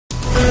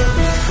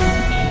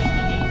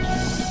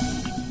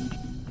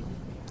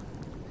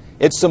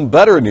It's some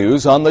better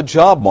news on the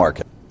job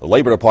market. The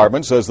Labor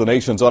Department says the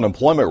nation's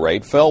unemployment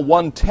rate fell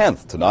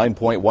 1/10 to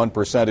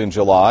 9.1% in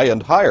July,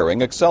 and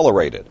hiring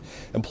accelerated.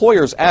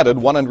 Employers added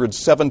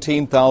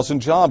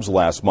 117,000 jobs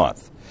last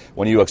month.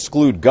 When you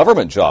exclude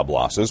government job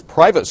losses,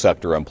 private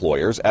sector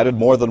employers added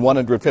more than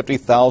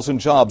 150,000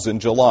 jobs in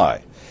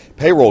July.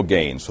 Payroll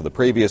gains for the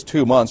previous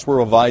 2 months were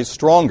revised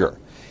stronger.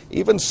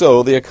 Even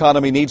so, the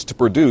economy needs to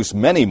produce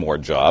many more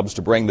jobs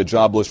to bring the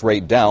jobless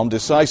rate down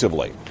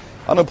decisively.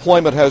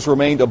 Unemployment has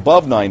remained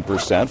above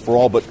 9% for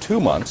all but 2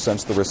 months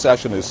since the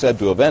recession is said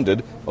to have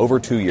ended over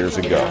 2 years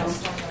ago.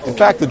 In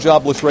fact, the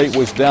jobless rate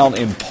was down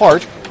in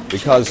part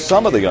because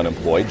some of the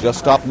unemployed just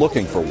stopped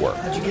looking for work.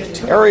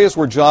 Areas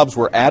where jobs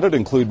were added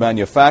include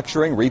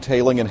manufacturing,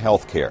 retailing, and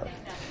healthcare.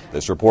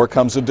 This report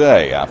comes a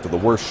day after the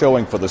worst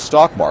showing for the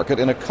stock market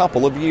in a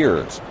couple of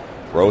years.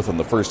 Growth in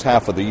the first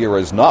half of the year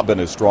has not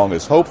been as strong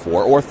as hoped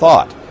for or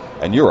thought,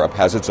 and Europe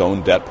has its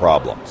own debt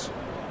problems.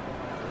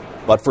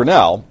 But for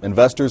now,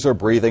 investors are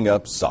breathing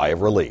a sigh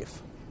of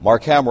relief.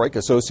 Mark Hamrick,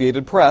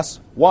 Associated Press,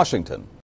 Washington.